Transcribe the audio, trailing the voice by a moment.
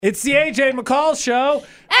It's the AJ McCall show.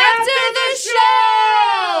 After the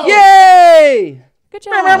show! Yay! Good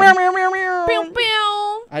job. Pew,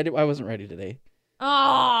 pew. I wasn't ready today.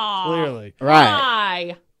 Oh. Clearly. Right.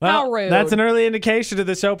 Why? Well, How rude. that's an early indication of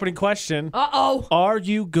this opening question. Uh-oh. Are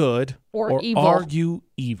you good Or evil. are you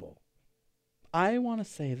evil? I want to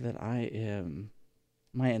say that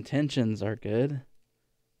my intentions are good.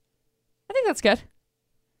 I think that's good.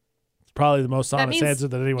 It's probably the most honest means- answer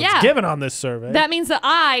that anyone's yeah. given on this survey. That means that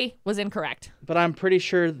I was incorrect. But I'm pretty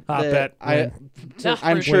sure I bet, I'm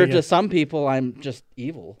Ugh. sure What to some people I'm just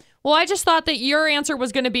evil. Well, I just thought that your answer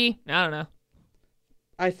was going to be, I don't know.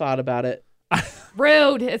 I thought about it.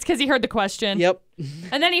 Rude. It's because he heard the question. Yep.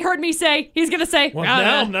 And then he heard me say, he's going to say, well, I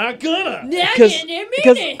don't now know. I'm not gonna.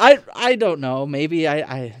 Because I don't know. Maybe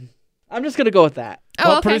I'm just gonna go with that. Oh,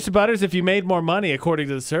 Well, okay. Producer Butterz, if you made more money, according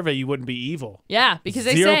to the survey, you wouldn't be evil. Yeah, because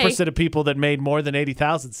they 0% say of people that made more than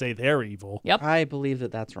 80,000 say they're evil. Yep. I believe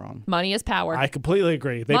that that's wrong. Money is power. I completely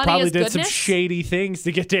agree. They Money probably is did some goodness? shady things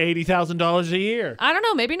to get to $80,000 a year. I don't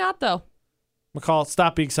know. Maybe not, though. McCall,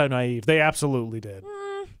 stop being so naive. They absolutely did.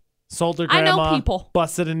 Sold their I know grandma, people.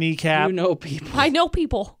 busted a kneecap. You know people. I know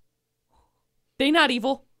people. They not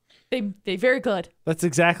evil. They very good. That's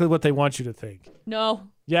exactly what they want you to think. No.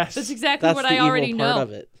 Yes. That's exactly That's what the I already evil part know.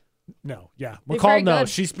 of it. No, yeah. They're very McCall knows. good.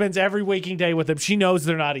 She spends every waking day with them. She knows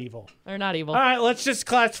they're not evil. They're not evil. All right, let's just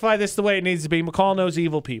classify this the way it needs to be. McCall knows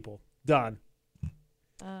evil people. Done.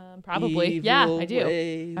 Probably. Yeah, Evil I do.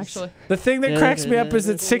 ways. Actually. The thing that cracks me up is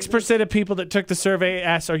that 6% of people that took the survey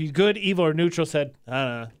asked, are you good, evil, or neutral, said, I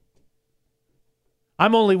don't know.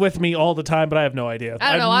 I'm only with me all the time, but I have no idea.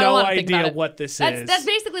 I don't know. I have don't no wanna think about idea it. what this is. That's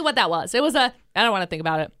basically what that was. It was I don't want to think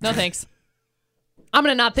about it. No thanks. I'm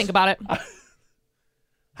going to not think about it.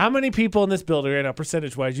 How many people in this building right now,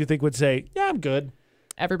 percentage-wise, you think would say, yeah, I'm good?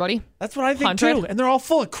 Everybody. That's what I think, 100? too. And they're all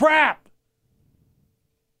full of crap.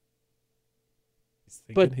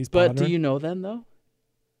 But do pondering. you know them though?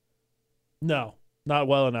 No, not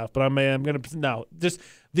well enough. But I'm gonna no. Just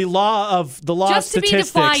the law of Just to be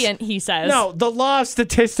statistics. defiant, he says. No, the law of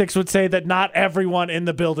statistics would say that not everyone in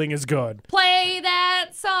the building is good. Play that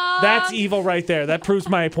song. That's evil right there. That proves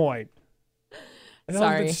my point. And I've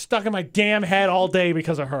Sorry. been stuck in my damn head all day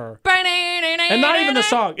because of her. And not even the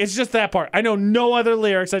song. It's just that part. I know no other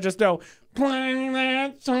lyrics. I just know playing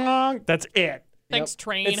that song. That's it. Thanks,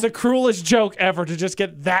 Train. It's the cruelest joke ever to just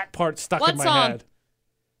get that part stuck What in my song? head.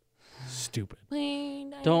 Stupid.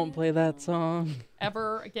 Don't play that song.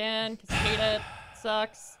 Ever again, because I hate it.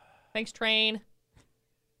 Sucks. Thanks, Train.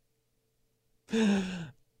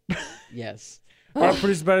 Yes. All right,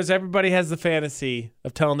 Producer Butterz, everybody has the fantasy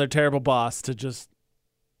of telling their terrible boss to just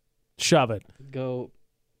shove it. Go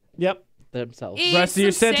Yep. themselves. Eat Rest of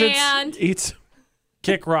your some sentence, sand. eat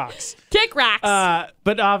kick rocks. Kick rocks.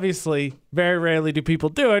 But obviously, very rarely do people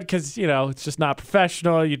do it because, it's just not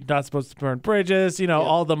professional. You're not supposed to burn bridges.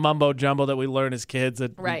 All the mumbo jumbo that we learn as kids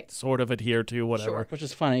that Right. we sort of adhere to, whatever. Sure. Which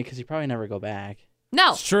is funny because you probably never go back.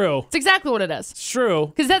 No. It's true. It's exactly what it is. It's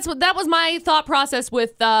true. Because that was my thought process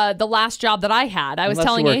with the last job that I had. I was Unless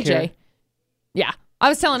telling you work AJ. here. Yeah. I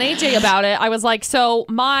was telling AJ about it. I was like, so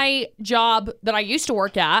my job that I used to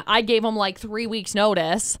work at, I gave them like 3 weeks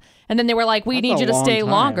notice. And then they were like, we That's need a you to long stay time.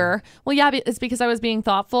 longer. Well, yeah, it's because I was being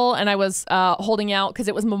thoughtful and I was holding out because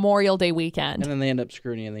it was Memorial Day weekend. And then they end up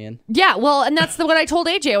screwing you in the end. Yeah, well, and that's what I told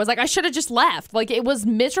AJ. I was like, I should have just left. Like, it was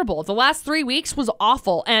miserable. The last 3 weeks was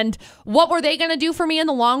awful. And what were they going to do for me in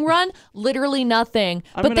the long run? Literally nothing.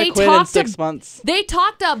 I'm but gonna they quit in talked 6 months. They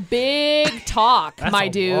talked a big talk, That's my a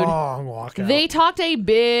dude. long walkout. They talked a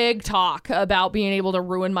big talk about being able to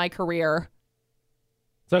ruin my career.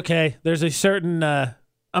 It's okay. There's a certain,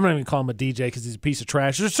 I'm not even calling him a DJ because he's a piece of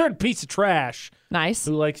trash. There's a certain piece of trash Nice.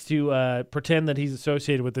 who likes to pretend that he's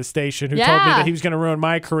associated with this station, who told me Yeah. that he was going to ruin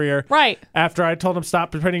my career. Right. After I told him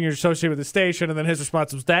stop pretending you're associated with the station, and then his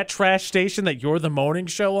response was, that trash station that you're the morning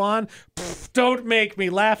show on? Pfft, don't make me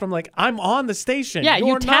laugh. I'm like, I'm on the station. Yeah, you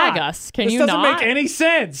You're tag not. us. Can this you doesn't not? make any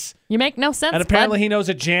sense. You make no sense. And apparently bud. he knows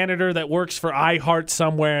a janitor that works for iHeart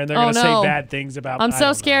somewhere, and they're Oh, going to no. say bad things about I'm I so don't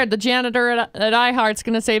know. scared. The janitor at iHeart's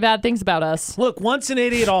going to say bad things about us. Look, once an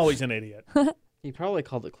idiot, always an idiot. He probably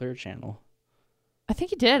called it Clear Channel. I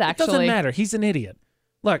think he did, It actually. doesn't matter. He's an idiot.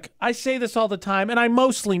 Look, I say this all the time, and I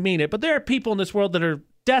mostly mean it, but there are people in this world that are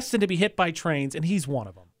destined to be hit by trains, and he's one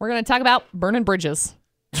of them. We're going to talk about burning bridges.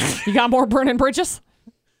 You got more burning bridges?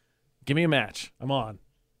 Give me a match. I'm on.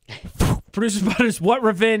 Producer Butterz, what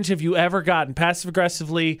revenge have you ever gotten?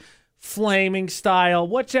 Passive-aggressively, flaming style,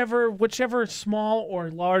 whichever small or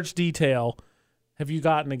large detail have you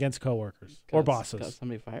gotten against coworkers or bosses? Got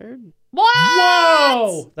somebody fired? What?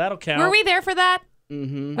 Whoa! That'll count. Were we there for that?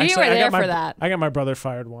 Mm-hmm. We were there for that. I got my brother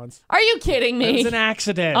fired once. Are you kidding It me? was an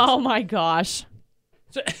accident. Oh my gosh.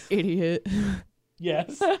 Idiot.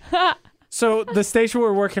 Yes. So the station we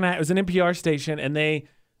were working at, it was an NPR station, and they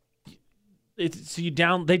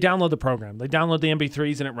download the program. They download the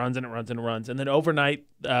MP3s, and it runs and it runs and it runs. And then overnight,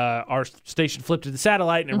 our station flipped to the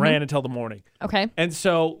satellite, and it ran until the morning. Okay. And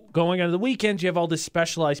so going into the weekends, you have all this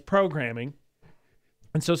specialized programming.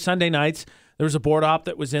 And so Sunday nights, there was a board op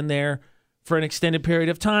that was in there for an extended period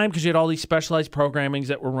of time because you had all these specialized programmings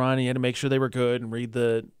that were run. You had to make sure they were good and read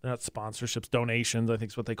the not sponsorships, donations, I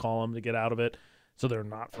think is what they call them, to get out of it. So they're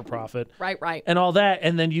not for profit. Right. And all that.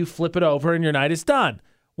 And then you flip it over and your night is done.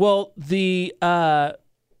 Well,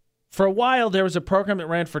 for a while, there was a program that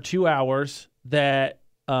ran for 2 hours that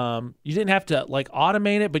you didn't have to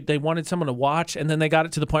automate it, but they wanted someone to watch. And then they got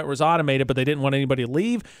it to the point where it was automated, but they didn't want anybody to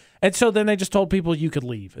leave. And so then they just told people you could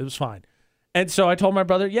leave. It was fine. And so I told my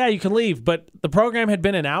brother, yeah, you can leave. But the program had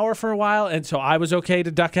been an hour for a while, and so I was okay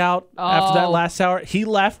to duck out after that last hour. He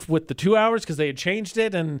left with the 2 hours because they had changed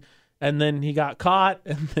it, and then he got caught,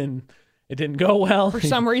 and then it didn't go well. For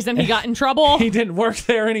some reason, he got in trouble. He didn't work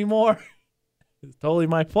there anymore. It's totally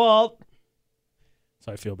my fault.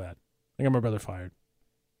 So I feel bad. I got my brother fired.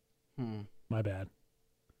 My bad.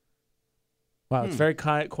 Wow, it's very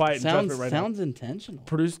quiet and judgment right now. Sounds intentional.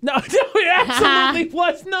 No, it absolutely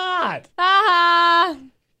was not. The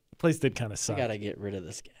place did kind of suck. I gotta get rid of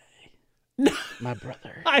this guy. My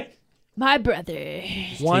brother. My brother.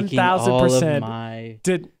 1,000% my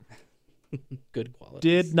did good quality.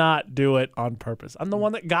 Did not do it on purpose. I'm the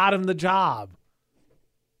one that got him the job.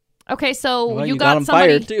 Okay, so Well, you got got him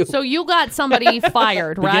somebody. fired, too. So you got somebody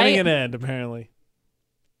fired, right? Beginning and end, apparently.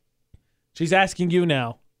 She's asking you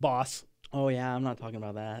now, boss. Oh yeah, I'm not talking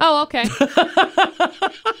about that. Oh, okay.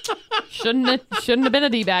 Shouldn't have been a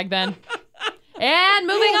D-bag then. And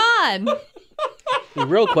moving on. The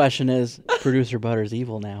real question is, Producer Butterz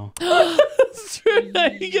evil now? That's true. Now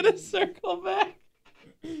you get a circle back.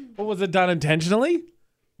 What, was it done intentionally?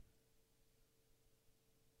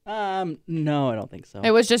 No, I don't think so.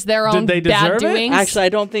 It was just their own Did they bad deserve it? doings. Actually, I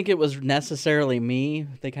don't think it was necessarily me.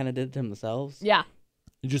 They kind of did it to themselves. Yeah.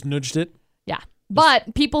 You just nudged it? Yeah.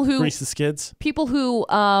 But people who Grease the skids?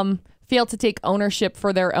 fail to take ownership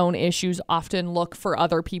for their own issues often look for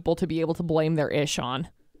other people to be able to blame their ish on.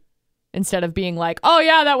 Instead of being like, oh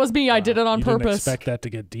yeah, that was me. I did it on you purpose. Didn't expect that to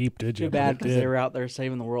get deep, did you? Too bad because they were out there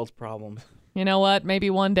saving the world's problems. You know what? Maybe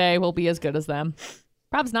one day we'll be as good as them.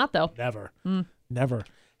 Probably not, though. Never. Never.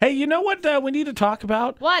 Hey, you know what we need to talk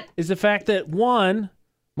about? What? Is the fact that, one,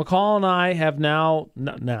 McCall and I have now,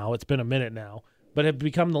 it's been a minute now, but have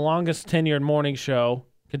become the longest tenured morning show,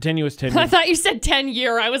 continuous tenure. I thought you said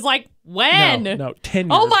 10-year. I was like, when? No, tenured.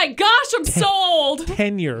 Oh my gosh, I'm so old.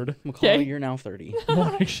 Tenured. McCall, Okay. you're now 30.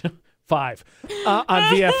 morning show. 5 on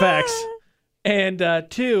VFX. And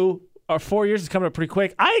 2, our 4 years is coming up pretty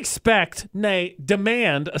quick. I expect,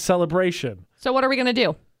 demand a celebration. So what are we going to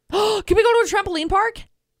do? Can we go to a trampoline park?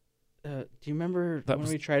 Do you remember when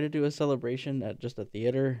we tried to do a celebration at just a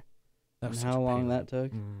theater? That was And how long that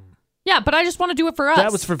took? Yeah, but I just want to do it for us.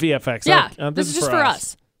 That was for VFX. Yeah, this is just for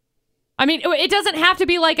us. I mean, it doesn't have to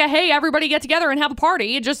be like a, hey, everybody get together and have a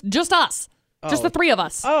party. Just us. Just the three of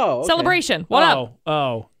us. Oh, okay. Celebration. What up?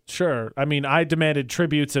 Oh, sure. I mean, I demanded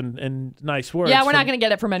tributes and nice words. Yeah, we're not going to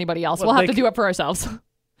get it from anybody else. We'll have to do it for ourselves.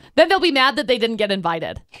 Then they'll be mad that they didn't get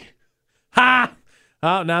invited. Ha!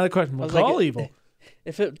 Oh, now the question. was McCall like, evil.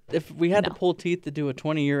 If we had to pull teeth to do a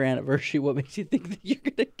 20-year anniversary, what makes you think that you're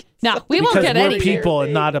going to get No, we won't Because get we're anything. people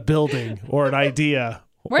and not a building or an idea.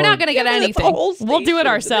 We're not going to get anything. We'll do it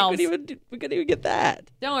ourselves. We couldn't even get that.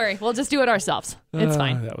 Don't worry. We'll just do it ourselves. It's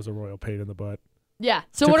fine. That was a royal pain in the butt. Yeah.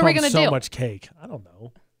 So Took what are we home going to do? So much cake. I don't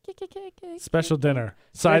know. Cake. Special dinner.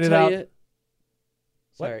 Did I Side it tell out. you-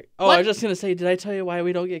 Sorry. Oh, What? I was just going to say, did I tell you why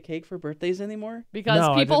we don't get cake for birthdays anymore? Because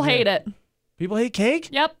No, I people didn't hate hear. it. People hate cake?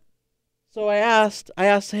 Yep. So I asked,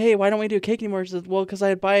 hey, why don't we do cake anymore? She said, well, because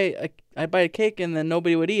I'd buy a cake and then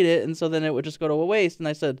nobody would eat it, and so then it would just go to waste. And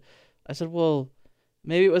I said, well,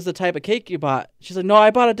 maybe it was the type of cake you bought. She's like, no,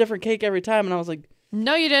 I bought a different cake every time. And I was like,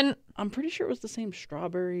 No, you didn't. I'm pretty sure it was the same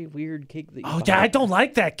strawberry weird cake that you Oh, bought. yeah, I don't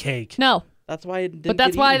like that cake. No. That's why it didn't But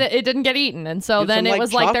that's get why eaten. it didn't get eaten. And so Get then some, it like,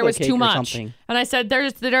 was like there chocolate was cake too or much. something. And I said,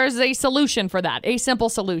 there's a solution for that. A simple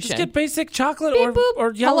solution. Just get basic chocolate Beep, boop.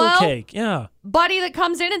 or yellow Hello? cake. Yeah. Buddy that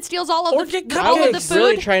comes in and steals all Or of get the I all of the was food.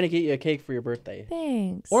 really trying to get you a cake for your birthday.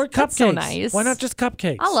 Thanks. Or That's cupcakes. so nice. Why not just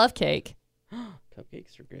cupcakes? I love cake.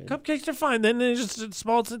 Cupcakes are good. Cupcakes are fine. Then it's just a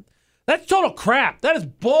small. That's total crap. That is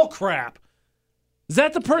bull crap. Is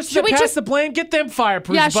that the person Should that we passed just- the blame? Get them fired,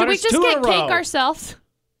 Producer Yeah, should we Butterz. just 2 in get a row. cake ourselves?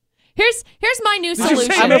 Here's my new you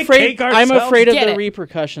solution. say I'm make afraid. cake I'm ourselves? afraid of Get the it.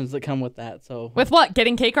 repercussions that come with that. So With what?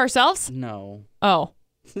 Getting cake ourselves? no, Oh.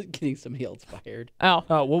 getting somebody else fired. Oh.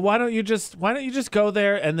 Oh well, why don't you just go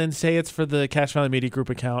there and then say it's for the Cache Valley Media Group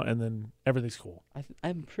account, and then everything's cool.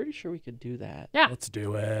 I'm pretty sure we could do that. Yeah. Let's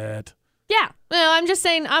do it. Yeah. No, I'm just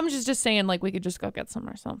saying like we could just go get some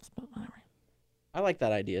ourselves, but whatever. I like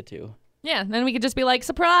that idea too. Yeah, then we could just be like,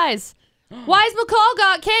 surprise. Why's McCall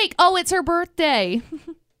got cake? Oh, it's her birthday.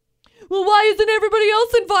 Well, why isn't everybody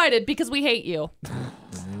else invited? Because we hate you.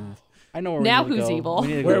 I know where Now we need to who's go. evil? We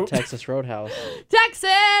need to go to Texas Roadhouse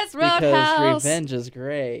Texas Roadhouse. because revenge is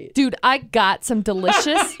great. Dude, I got some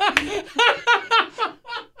delicious.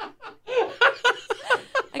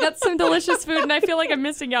 I got some delicious food, and I feel like I'm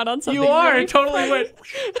missing out on something. You are. really It totally fun. went.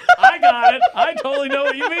 I got it. I totally know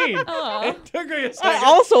what you mean. Aw. It took me a I second.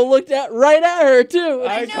 also looked right at her too. I know,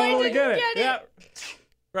 I totally didn't get it. get it. Yeah.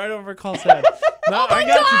 Right over McCall's head. No, Oh my I got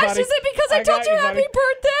you, gosh, buddy. is it because I I told got you you, happy buddy.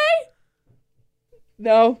 birthday?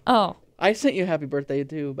 No, Oh, I sent you happy birthday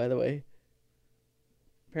too. By the way,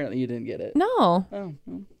 apparently you didn't get it. no. Oh,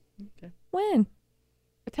 well, okay. When?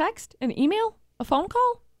 A text? An email? A phone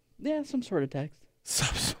call? Yeah, some sort of text.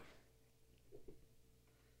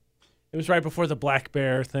 It was right before the black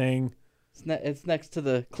bear thing. It's next to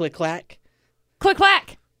the click clack. Click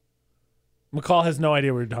clack. McCall has no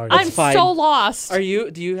idea what you're talking I'm about. fine. so lost. Do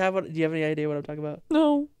you have any idea what I'm talking about?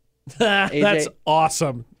 No. That's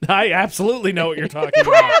awesome. I absolutely know what you're talking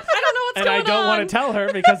about. I don't know what's And going I don't on. want to tell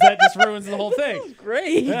her because that just ruins the whole thing.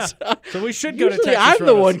 Great. Yeah. So we should go to Usually Texas I'm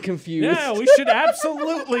the Roadhouse. one confused. Yeah, we should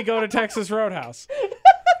absolutely go to Texas Roadhouse.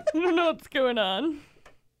 I don't know what's going on.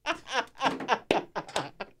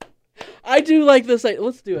 I do like this.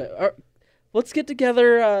 Let's do it. Let's get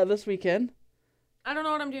together this weekend. I don't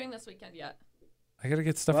know what I'm doing this weekend yet. I got to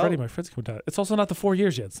get stuff Well- ready. My friends coming down. It's also not the 4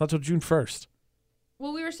 years yet. It's not till June 1st.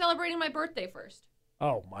 Well, we were celebrating my birthday first.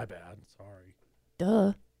 Oh, my bad. Sorry.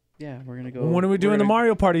 Duh. Yeah, we're gonna go. When are we doing the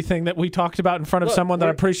Mario Party thing that we talked about in front of Look, someone that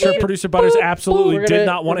we're- I'm pretty sure Producer Butterz absolutely did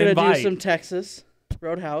not want to We're gonna invite? do some Texas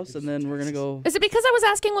Roadhouse, and then we're gonna go. Is it because I was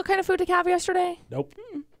asking what kind of food to have yesterday? Nope.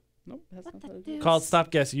 Nope, that's What not the what it is. deuce? Called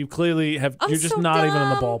Stop Guessing. You clearly have. I'm You're just so not even in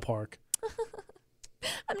the dumb. ballpark.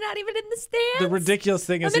 I'm not even in the stands. The ridiculous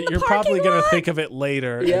thing is I'm in that the you're probably parking going to lot. think of it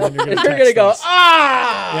later. Yeah, And then and you're you're gonna go. us.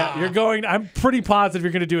 Ah. Yeah, you're going. I'm pretty positive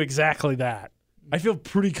you're going to do exactly that. I feel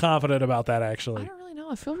pretty confident about that, I actually. don't really know.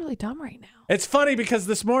 I feel really dumb right now. It's funny because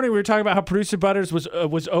this morning we were talking about how Producer Butterz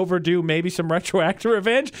was overdue maybe some retroactive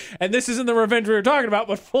revenge, and this isn't the revenge we were talking about,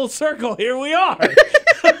 but full circle, here we are.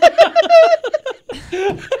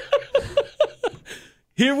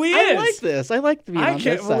 Here we I is. like this. I like to be I on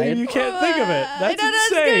can't this believe side. you can't think of it. I That's don't know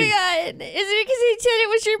what's insane. going on. Is it because he said it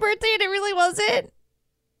was your birthday and it really wasn't?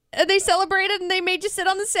 And they celebrated and they made you sit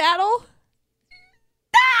on the saddle?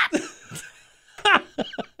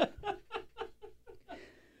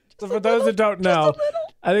 So for those that don't know,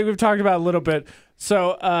 I think we've talked about it a little bit.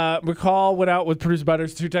 So McCall went out with Producer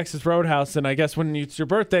Butterz to Texas Roadhouse, and I guess when it's your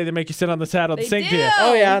birthday, they make you sit on the saddle and They sing to do. you.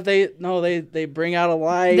 Oh yeah, they bring out a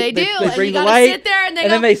light. They do. They and bring you the gotta light, sit there and they and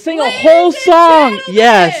go, then they sing a "Ladies whole and song. gentlemen,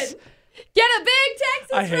 Yes. Get a big Texas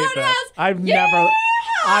I hate Roadhouse. that. I've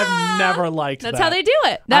never liked That's that. how they do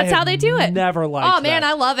it. That's how they do it. Never liked Oh man,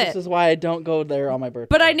 that. I love This it. is why I don't go there on my birthday.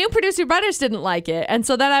 But I knew Producer Butterz didn't like it, and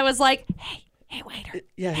so then I was like, "Hey, waiter."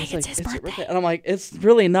 Yeah, Hey, he's it's like, his it's your birthday. birthday. And I'm like, it's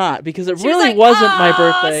really not because it She was really like, wasn't my "Oh,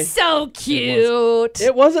 birthday. So cute.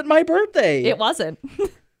 It wasn't my birthday. It wasn't.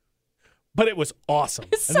 But it was awesome.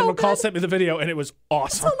 It's and then so McCall good. sent me the video, and it was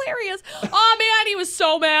awesome. Hilarious. Oh man, he was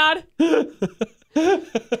so mad.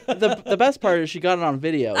 The best part is she got it on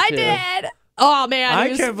video. I too. did. Oh man,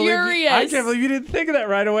 he was furious. I can't believe you didn't think of that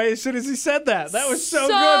right away as soon as he said that. That was so good.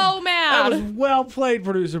 So mad. That was well played,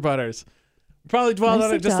 Producer Butterz. Probably dwelled on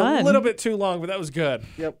Nicely it just done. a little bit too long, but that was good.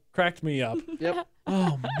 Yep. Cracked me up. Yep.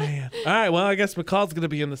 Oh, man. All right, well, I guess McCall's going to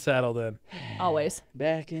be in the saddle then. Always.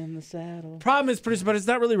 Back in the saddle. Problem is, Producer Butterz, it's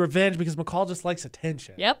not really revenge because McCall just likes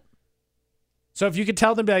attention. Yep. So if you could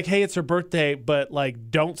tell them, be like, hey, it's her birthday, but, like,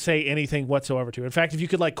 don't say anything whatsoever to her. In fact, if you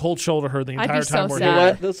could, like, cold shoulder her the I'd entire be so time we're You know sad.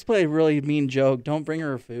 here. what? Let's play a really mean joke. Don't bring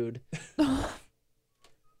her food.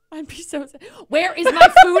 I'd be so sad. Where is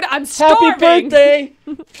my food? I'm starving. Happy birthday!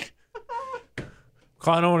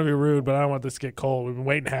 McCall, I don't want to be rude, but I don't want this to get cold. We've been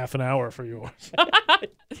waiting half an hour for yours. Ugh,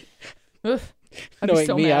 I'd be Knowing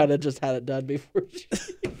so me, mad. I'd have just had it done before.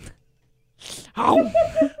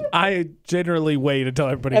 I generally wait until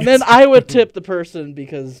everybody And gets then I would tip the person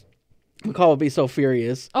because McCall would be so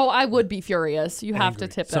furious. Oh, I would be furious. You have to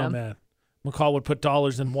angry. tip so them. mad. McCall would put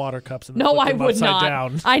dollars in water cups and then No, flip I them would upside not.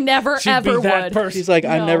 down. I never She'd ever be that would. person. She's like,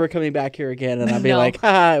 I'm No. never coming back here again. And I'd be No. like,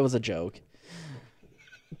 it was a joke.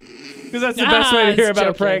 Because that's the best way to hear it's about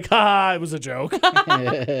a joking. prank. Ha, it was a joke.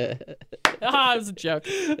 It was a joke.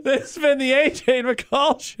 This has been the AJ and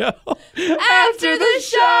McCall Show. After the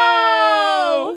show.